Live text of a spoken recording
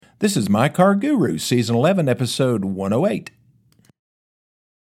This is My Car Guru, Season 11, Episode 108.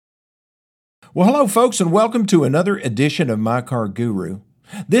 Well, hello, folks, and welcome to another edition of My Car Guru.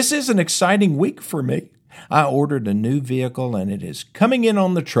 This is an exciting week for me. I ordered a new vehicle, and it is coming in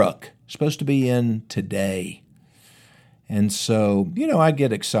on the truck. Supposed to be in today. And so, I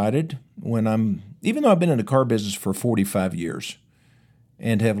get excited when even though I've been in the car business for 45 years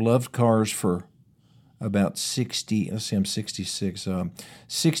and have loved cars for about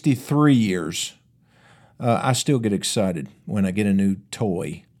 63 years, I still get excited when I get a new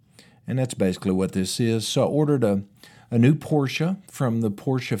toy. And that's basically what this is. So I ordered a new Porsche from the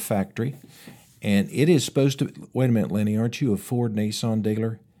Porsche factory. And it is supposed to... Wait a minute, Lenny, aren't you a Ford Nissan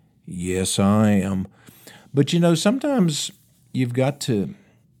dealer? Yes, I am. But sometimes you've got to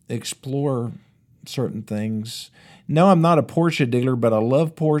explore certain things. No, I'm not a Porsche dealer, but I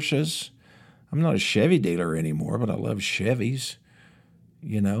love Porsches. I'm not a Chevy dealer anymore, but I love Chevys.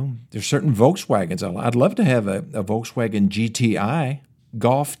 There's certain Volkswagens. I'd love to have a Volkswagen GTI,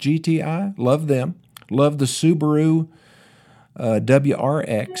 Golf GTI. Love them. Love the Subaru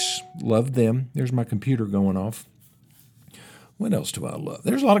WRX. Love them. There's my computer going off. What else do I love?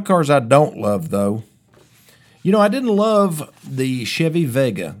 There's a lot of cars I don't love, though. I didn't love the Chevy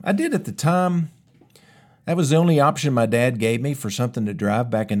Vega. I did at the time. That was the only option my dad gave me for something to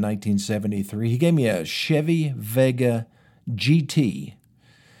drive back in 1973. He gave me a Chevy Vega GT.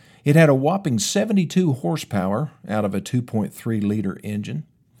 It had a whopping 72 horsepower out of a 2.3-liter engine.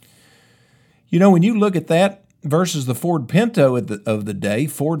 When you look at that versus the Ford Pinto of the day,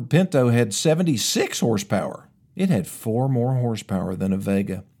 Ford Pinto had 76 horsepower. It had 4 more horsepower than a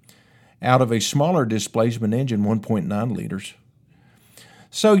Vega out of a smaller displacement engine, 1.9 liters.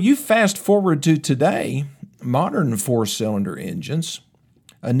 So you fast forward to today, modern 4-cylinder engines.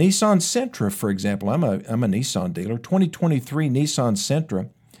 A Nissan Sentra, for example, I'm a Nissan dealer. 2023 Nissan Sentra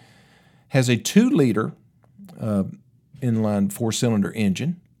has a 2-liter inline 4-cylinder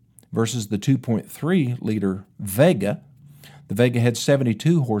engine versus the 2.3-liter Vega. The Vega had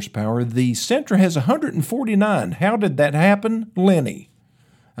 72 horsepower. The Sentra has 149. How did that happen? Lenny.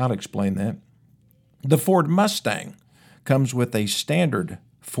 I'll explain that. The Ford Mustang comes with a standard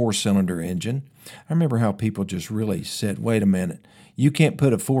 4-cylinder engine. I remember how people just really said, wait a minute, you can't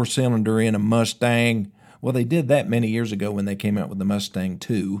put a 4-cylinder in a Mustang. Well, they did that many years ago when they came out with the Mustang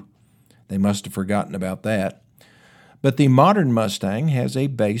 2. They must have forgotten about that. But the modern Mustang has a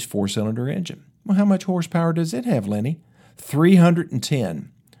base 4-cylinder engine. Well, how much horsepower does it have, Lenny?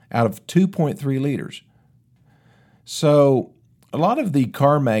 310 out of 2.3 liters. So a lot of the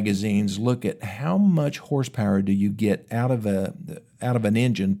car magazines look at how much horsepower do you get out of an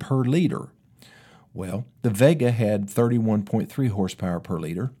engine per liter. Well, the Vega had 31.3 horsepower per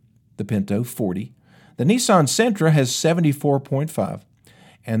liter, the Pinto 40. The Nissan Sentra has 74.5,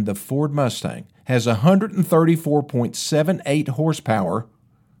 and the Ford Mustang has 134.78 horsepower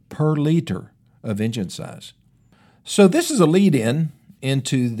per liter of engine size. So this is a lead-in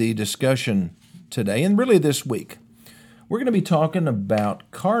into the discussion today, and really this week. We're going to be talking about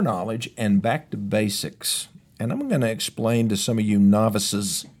car knowledge and back to basics. And I'm going to explain to some of you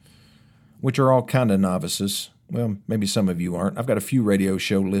novices, which are all kind of novices. Well, maybe some of you aren't. I've got a few radio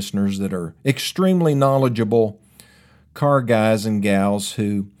show listeners that are extremely knowledgeable car guys and gals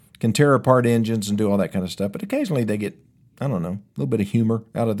who can tear apart engines and do all that kind of stuff. But occasionally they get, a little bit of humor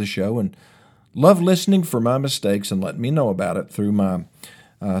out of the show and love listening for my mistakes and letting me know about it through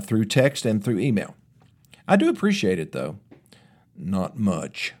through text and through email. I do appreciate it, though. Not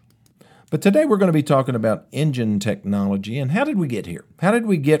much. But today we're going to be talking about engine technology and how did we get here? How did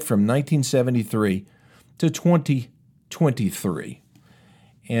we get from 1973 to 2023?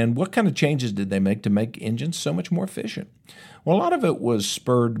 And what kind of changes did they make to make engines so much more efficient? Well, a lot of it was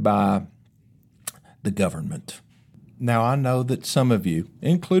spurred by the government. Now, I know that some of you,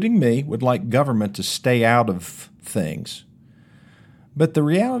 including me, would like government to stay out of things. But the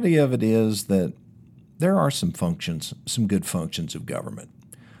reality of it is that there are some good functions of government.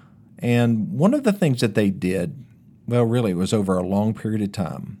 And one of the things that they did, well, really, it was over a long period of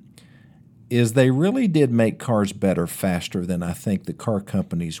time, is they really did make cars better faster than I think the car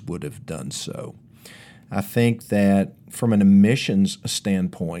companies would have done so. I think that from an emissions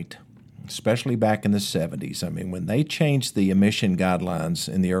standpoint, especially back in the 70s, when they changed the emission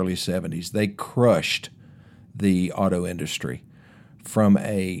guidelines in the early 70s, they crushed the auto industry from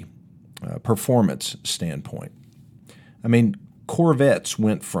a performance standpoint. Corvettes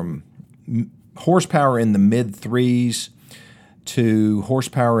went from horsepower in the mid-3s to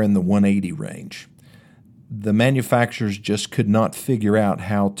horsepower in the 180 range. The manufacturers just could not figure out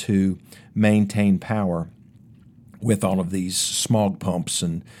how to maintain power with all of these smog pumps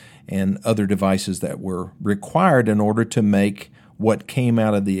and other devices that were required in order to make what came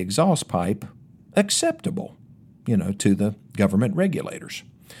out of the exhaust pipe acceptable, to the government regulators.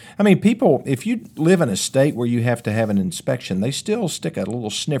 I mean, people, if you live in a state where you have to have an inspection, they still stick a little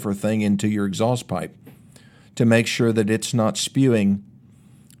sniffer thing into your exhaust pipe to make sure that it's not spewing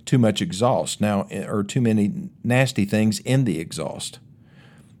too much exhaust now, or too many nasty things in the exhaust.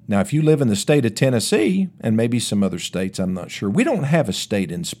 Now, if you live in the state of Tennessee, and maybe some other states, I'm not sure, we don't have a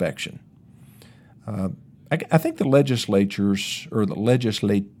state inspection. I think the legislatures or the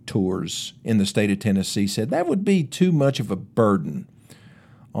legislators in the state of Tennessee said that would be too much of a burden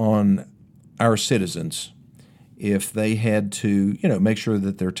on our citizens if they had to, make sure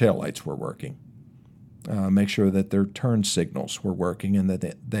that their taillights were working, make sure that their turn signals were working and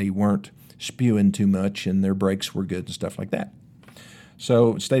that they weren't spewing too much and their brakes were good and stuff like that.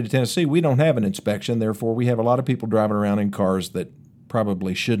 So, state of Tennessee, we don't have an inspection. Therefore, we have a lot of people driving around in cars that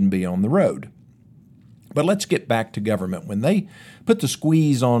probably shouldn't be on the road. But let's get back to government. When they put the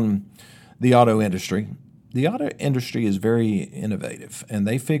squeeze on the auto industry is very innovative, and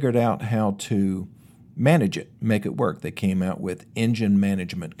they figured out how to manage it, make it work. They came out with engine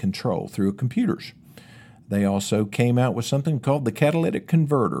management control through computers. They also came out with something called the catalytic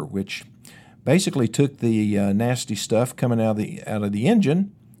converter, which basically took the nasty stuff coming out of the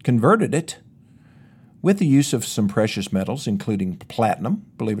engine, converted it with the use of some precious metals, including platinum,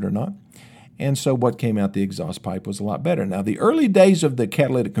 believe it or not. And so what came out the exhaust pipe was a lot better. Now, the early days of the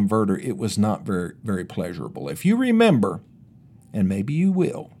catalytic converter, it was not very, very pleasurable. If you remember, and maybe you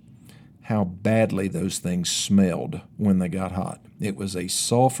will, how badly those things smelled when they got hot. It was a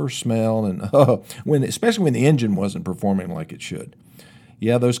sulfur smell, and especially when the engine wasn't performing like it should.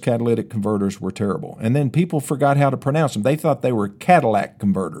 Yeah, those catalytic converters were terrible. And then people forgot how to pronounce them. They thought they were Cadillac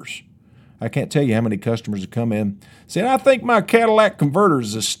converters. I can't tell you how many customers have come in and said, I think my Cadillac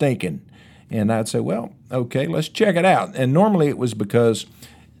converters is stinking. And I'd say, well, okay, let's check it out. And normally it was because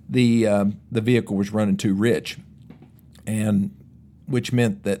the vehicle was running too rich, and which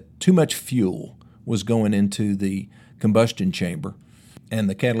meant that too much fuel was going into the combustion chamber, and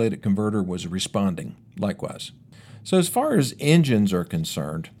the catalytic converter was responding likewise. So as far as engines are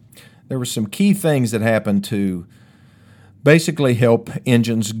concerned, there were some key things that happened to basically help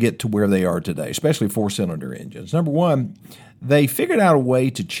engines get to where they are today, especially four-cylinder engines. Number one, they figured out a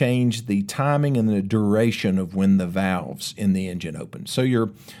way to change the timing and the duration of when the valves in the engine open. So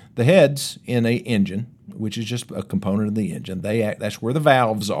the heads in an engine, which is just a component of the engine, that's where the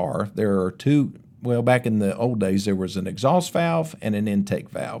valves are. There are two. Well, back in the old days, there was an exhaust valve and an intake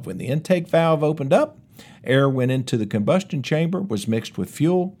valve. When the intake valve opened up, air went into the combustion chamber, was mixed with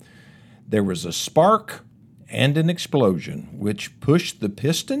fuel. There was a spark and an explosion, which pushed the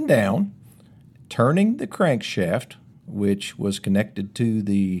piston down, turning the crankshaft, which was connected to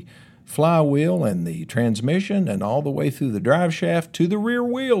the flywheel and the transmission and all the way through the drive shaft to the rear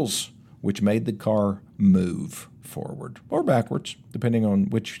wheels, which made the car move forward or backwards, depending on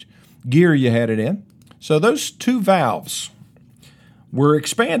which gear you had it in. So those two valves were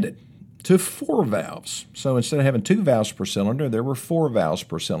expanded to 4 valves. So instead of having 2 valves per cylinder, there were 4 valves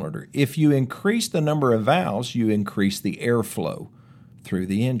per cylinder. If you increase the number of valves, you increase the airflow through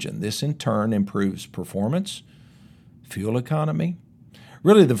the engine. This in turn improves performance, fuel economy.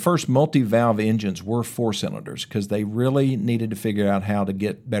 Really, the first multi-valve engines were 4 cylinders because they really needed to figure out how to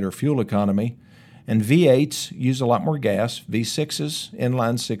get better fuel economy. And V8s use a lot more gas. V6s,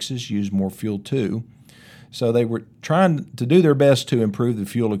 inline 6s, use more fuel too. So they were trying to do their best to improve the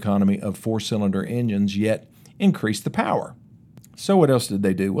fuel economy of 4-cylinder engines, yet increase the power. So what else did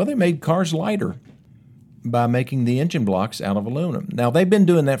they do? Well, they made cars lighter by making the engine blocks out of aluminum. Now, they've been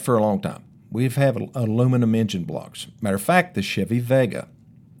doing that for a long time. We've had aluminum engine blocks. Matter of fact, the Chevy Vega,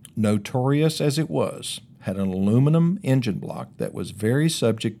 notorious as it was, had an aluminum engine block that was very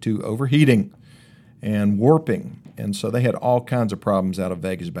subject to overheating and warping. And so they had all kinds of problems out of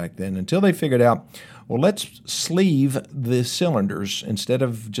Vegas back then until they figured out, well, let's sleeve the cylinders. Instead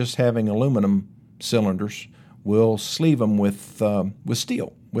of just having aluminum cylinders, we'll sleeve them with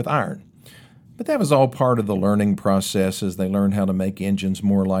steel, with iron. But that was all part of the learning process as they learned how to make engines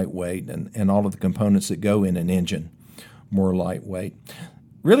more lightweight and all of the components that go in an engine more lightweight.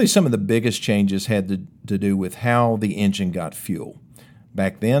 Really, some of the biggest changes had to do with how the engine got fuel.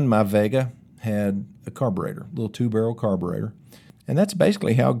 Back then, my Vega had a carburetor, a little 2-barrel carburetor. And that's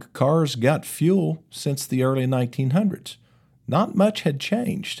basically how cars got fuel since the early 1900s. Not much had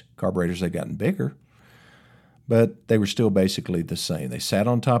changed. Carburetors had gotten bigger, but they were still basically the same. They sat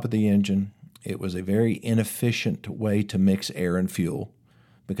on top of the engine. It was a very inefficient way to mix air and fuel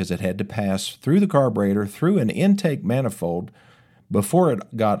because it had to pass through the carburetor, through an intake manifold, before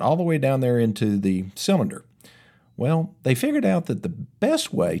it got all the way down there into the cylinder. Well, they figured out that the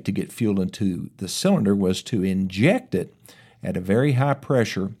best way to get fuel into the cylinder was to inject it at a very high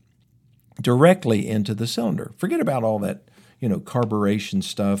pressure directly into the cylinder. Forget about all that, carburation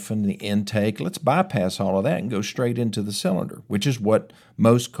stuff and the intake. Let's bypass all of that and go straight into the cylinder, which is what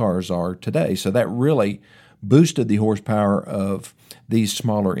most cars are today. So that really boosted the horsepower of these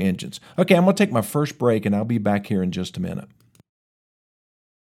smaller engines. Okay, I'm going to take my first break, and I'll be back here in just a minute.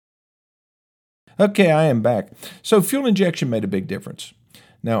 Okay, I am back. So fuel injection made a big difference.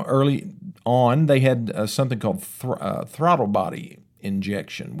 Now, early on, they had something called throttle body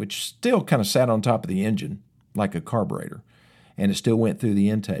injection, which still kind of sat on top of the engine like a carburetor, and it still went through the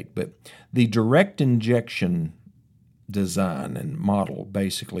intake. But the direct injection design and model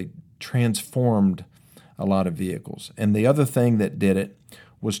basically transformed a lot of vehicles. And the other thing that did it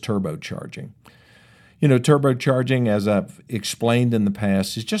was turbocharging. Turbocharging, as I've explained in the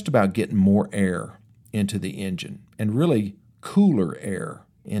past, is just about getting more air into the engine, and really cooler air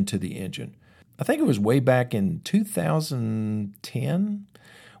into the engine. I think it was way back in 2010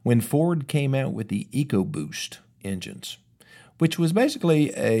 when Ford came out with the EcoBoost engines, which was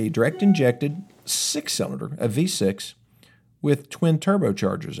basically a direct injected 6-cylinder, a V6, with twin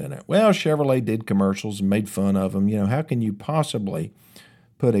turbochargers in it. Well, Chevrolet did commercials and made fun of them. How can you possibly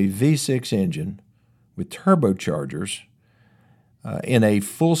put a V6 engine with turbochargers in a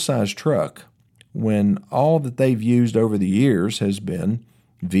full-size truck when all that they've used over the years has been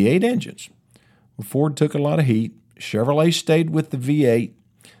V8 engines? Well, Ford took a lot of heat. Chevrolet stayed with the V8.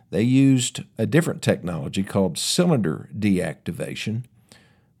 They used a different technology called cylinder deactivation,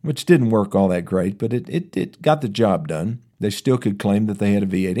 which didn't work all that great, but it got the job done. They still could claim that they had a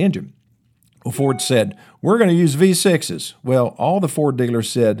V8 engine. Well, Ford said, we're going to use V6s. Well, all the Ford dealers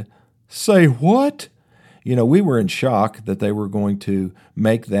said, say what? We were in shock that they were going to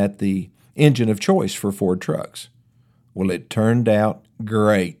make that the engine of choice for Ford trucks. Well, it turned out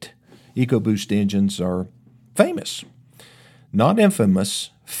great. EcoBoost engines are famous. Not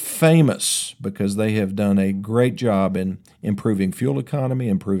infamous, famous, because they have done a great job in improving fuel economy,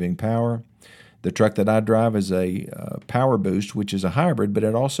 improving power. The truck that I drive is a Power Boost, which is a hybrid, but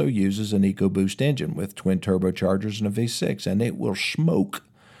it also uses an EcoBoost engine with twin turbochargers and a V6, and it will smoke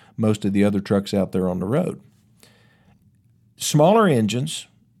most of the other trucks out there on the road. Smaller engines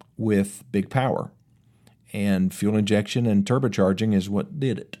with big power, and fuel injection and turbocharging is what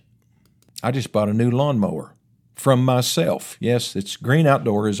did it. I just bought a new lawnmower from myself. Yes, it's Green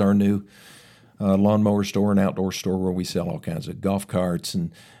Outdoor is our new lawnmower store and outdoor store where we sell all kinds of golf carts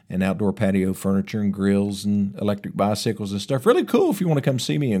and outdoor patio furniture and grills and electric bicycles and stuff. Really cool if you want to come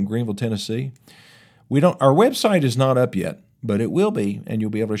see me in Greenville, Tennessee. Our website is not up yet, but it will be, and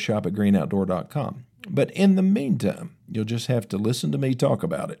you'll be able to shop at greenoutdoor.com. But in the meantime, you'll just have to listen to me talk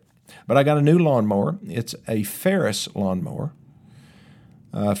about it. But I got a new lawnmower. It's a Ferris lawnmower.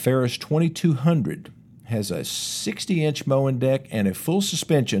 Ferris 2200 has a 60-inch mowing deck and a full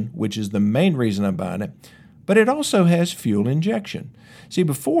suspension, which is the main reason I'm buying it. But it also has fuel injection. See,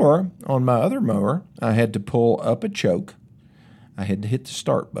 before, on my other mower, I had to pull up a choke. I had to hit the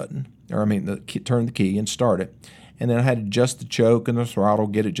start button, turn the key and start it. And then I had to adjust the choke and the throttle,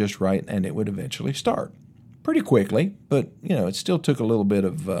 get it just right, and it would eventually start. Pretty quickly, but, it still took a little bit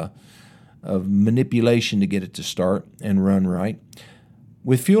of manipulation to get it to start and run right.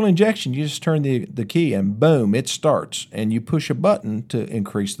 With fuel injection, you just turn the key and boom, it starts. And you push a button to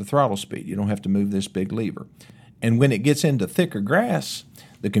increase the throttle speed. You don't have to move this big lever. And when it gets into thicker grass,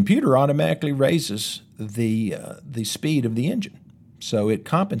 the computer automatically raises the speed of the engine. So it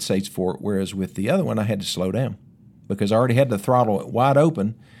compensates for it, whereas with the other one, I had to slow down because I already had the throttle wide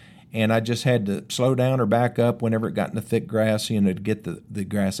open, and I just had to slow down or back up whenever it got into thick grass, to get the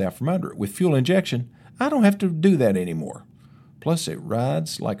grass out from under it. With fuel injection, I don't have to do that anymore. Plus, it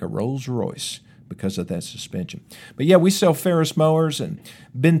rides like a Rolls Royce because of that suspension. But yeah, we sell Ferris mowers and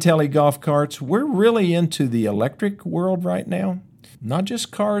Bentelli golf carts. We're really into the electric world right now. Not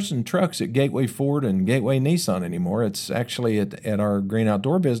just cars and trucks at Gateway Ford and Gateway Nissan anymore. It's actually at our Green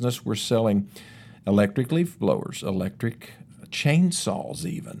Outdoor business, we're selling electric leaf blowers, electric chainsaws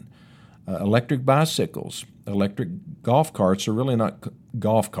even, electric bicycles, electric golf carts. Are really not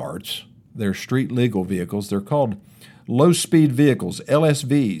golf carts. They're street legal vehicles. They're called low-speed vehicles,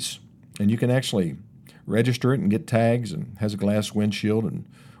 LSVs, and you can actually register it and get tags, and has a glass windshield and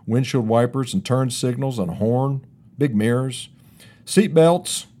windshield wipers and turn signals and a horn, big mirrors, seat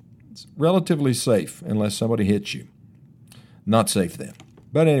belts. It's relatively safe unless somebody hits you. Not safe then.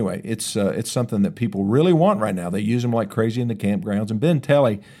 But anyway, it's something that people really want right now. They use them like crazy in the campgrounds. And Ben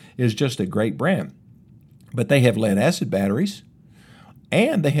Telly is just a great brand. But they have lead-acid batteries,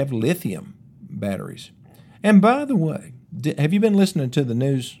 and they have lithium batteries. And by the way, have you been listening to the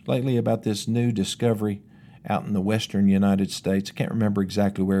news lately about this new discovery out in the western United States? I can't remember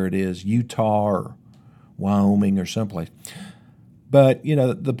exactly where it is, Utah or Wyoming or someplace. But,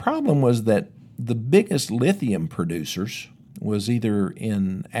 the problem was that the biggest lithium producers was either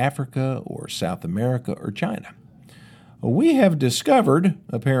in Africa or South America or China. We have discovered,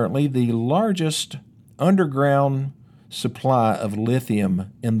 apparently, the largest underground supply of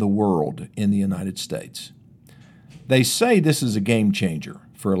lithium in the world in the United States. They say this is a game changer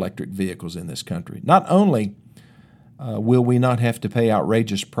for electric vehicles in this country. Not only will we not have to pay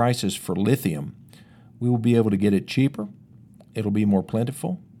outrageous prices for lithium, we will be able to get it cheaper. It'll be more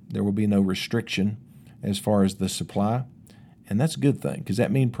plentiful. There will be no restriction as far as the supply. And that's a good thing because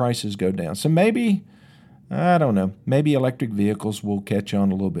that means prices go down. So maybe, I don't know, maybe electric vehicles will catch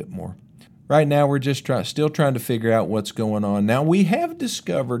on a little bit more. Right now, we're just still trying to figure out what's going on. Now, we have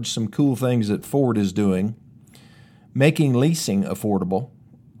discovered some cool things that Ford is doing, making leasing affordable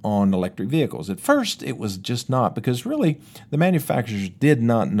on electric vehicles. At first, it was just not, because really the manufacturers did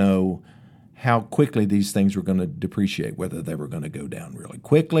not know how quickly these things were going to depreciate, whether they were going to go down really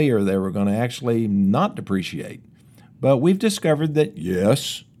quickly or they were going to actually not depreciate. But we've discovered that,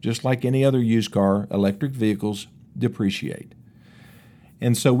 yes, just like any other used car, electric vehicles depreciate.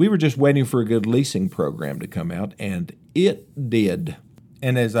 And so we were just waiting for a good leasing program to come out, and it did.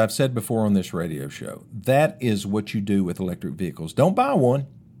 And as I've said before on this radio show, that is what you do with electric vehicles. Don't buy one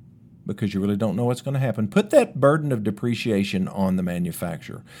because you really don't know what's going to happen. Put that burden of depreciation on the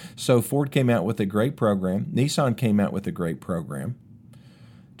manufacturer. So Ford came out with a great program. Nissan came out with a great program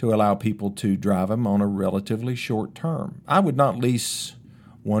to allow people to drive them on a relatively short term. I would not lease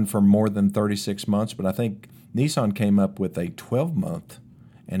one for more than 36 months, but I think Nissan came up with a 12-month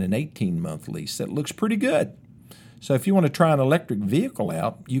and an 18-month lease that looks pretty good. So if you want to try an electric vehicle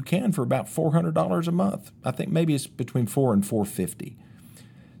out, you can for about $400 a month. I think maybe it's between $400 and $450.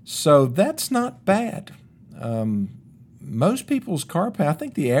 So that's not bad. Most people's car payment, I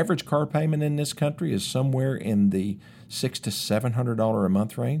think the average car payment in this country is somewhere in the $600 to $700 a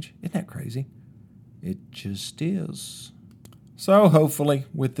month range. Isn't that crazy? It just is. So hopefully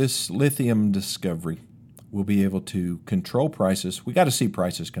with this lithium discovery, we'll be able to control prices. We got to see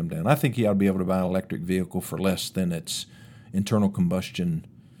prices come down. I think you ought to be able to buy an electric vehicle for less than its internal combustion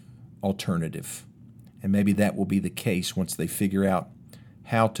alternative. And maybe that will be the case once they figure out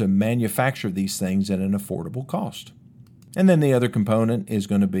how to manufacture these things at an affordable cost. And then the other component is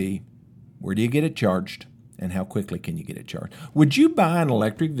going to be, where do you get it charged and how quickly can you get it charged? Would you buy an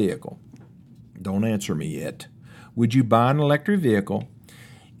electric vehicle? Don't answer me yet. Would you buy an electric vehicle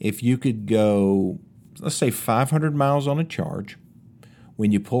if you could go, let's say, 500 miles on a charge?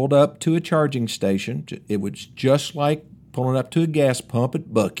 When you pulled up to a charging station, it was just like pulling up to a gas pump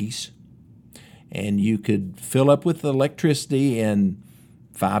at Buc-ee's, and you could fill up with electricity in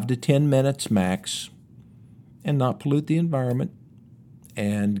 5 to 10 minutes max and not pollute the environment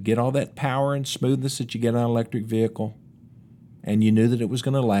and get all that power and smoothness that you get on an electric vehicle, and you knew that it was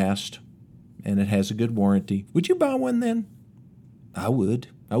going to last and it has a good warranty. Would you buy one then? I would.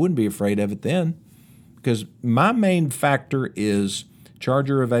 I wouldn't be afraid of it then, because my main factor is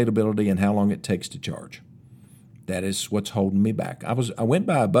charger availability and how long it takes to charge. That is what's holding me back. I went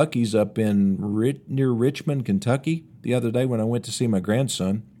by a Buc-ee's up in near Richmond, Kentucky the other day when I went to see my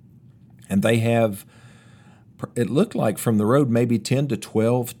grandson, and they have, it looked like from the road, maybe 10 to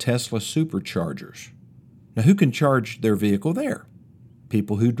 12 Tesla superchargers. Now, who can charge their vehicle there?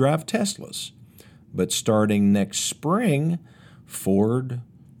 People who drive Teslas. But starting next spring, Ford,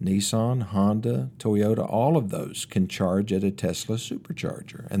 Nissan, Honda, Toyota, all of those can charge at a Tesla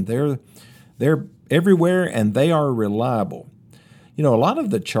supercharger. And they're everywhere, and they are reliable. You know, a lot of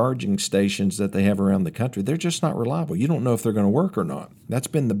the charging stations that they have around the country, they're just not reliable. You don't know if they're going to work or not. That's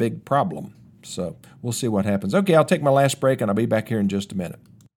been the big problem. So we'll see what happens. Okay, I'll take my last break, and I'll be back here in just a minute.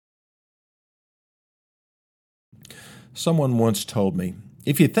 Someone once told me,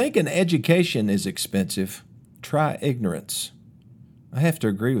 if you think an education is expensive, try ignorance. I have to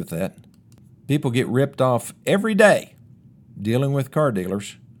agree with that. People get ripped off every day dealing with car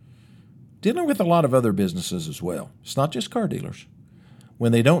dealers, dealing with a lot of other businesses as well. It's not just car dealers,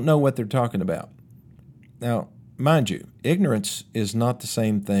 when they don't know what they're talking about. Now, mind you, ignorance is not the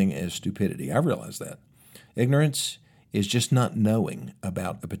same thing as stupidity. I realize that. Ignorance is just not knowing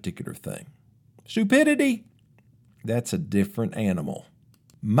about a particular thing. Stupidity, that's a different animal.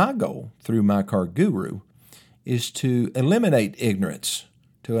 My goal through My Car Guru is to eliminate ignorance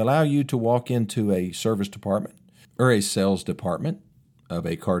to allow you to walk into a service department or a sales department of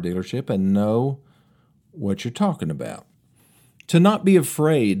a car dealership and know what you're talking about. To not be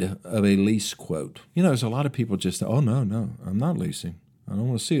afraid of a lease quote. There's a lot of people just, oh, no, I'm not leasing. I don't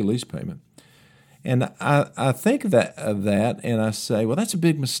want to see a lease payment. And I think of that and I say, well, that's a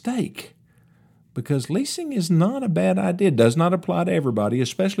big mistake because leasing is not a bad idea. It does not apply to everybody,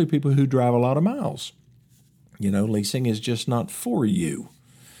 especially people who drive a lot of miles. Leasing is just not for you.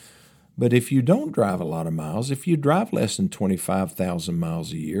 But if you don't drive a lot of miles, if you drive less than 25,000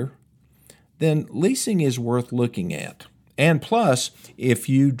 miles a year, then leasing is worth looking at. And plus, if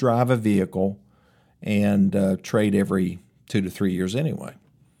you drive a vehicle and trade every 2 to 3 years anyway,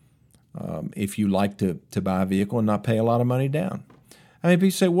 if you like to buy a vehicle and not pay a lot of money down.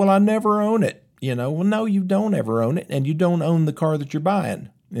 People say, well, I never own it. Well, no, you don't ever own it, and you don't own the car that you're buying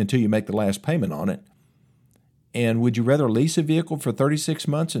until you make the last payment on it. And would you rather lease a vehicle for 36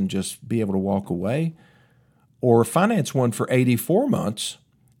 months and just be able to walk away, or finance one for 84 months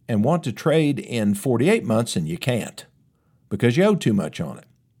and want to trade in 48 months and you can't because you owe too much on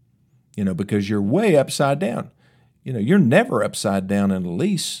it, because you're way upside down. You're never upside down in a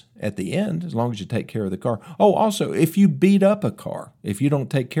lease at the end as long as you take care of the car. Oh, also, if you beat up a car, if you don't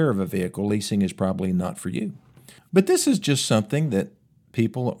take care of a vehicle, leasing is probably not for you. But this is just something that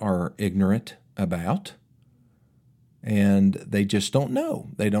people are ignorant about, and they just don't know.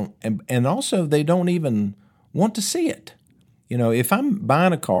 They don't, and also they don't even want to see it. If I'm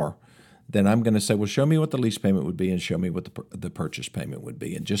buying a car, then I'm going to say, well, show me what the lease payment would be and show me what the purchase payment would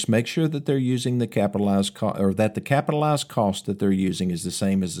be. And just make sure that they're using the capitalized cost, or that the capitalized cost that they're using is the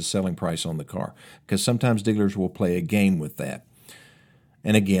same as the selling price on the car. Because sometimes dealers will play a game with that.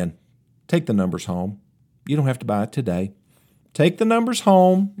 And again, take the numbers home. You don't have to buy it today. Take the numbers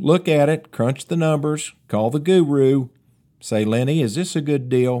home, look at it, crunch the numbers, call the guru, say, Lenny, is this a good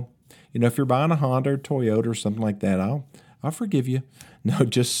deal? If you're buying a Honda or Toyota or something like that, I'll forgive you. No,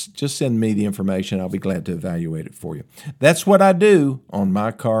 just send me the information. I'll be glad to evaluate it for you. That's what I do on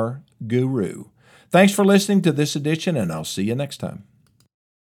My Car Guru. Thanks for listening to this edition, and I'll see you next time.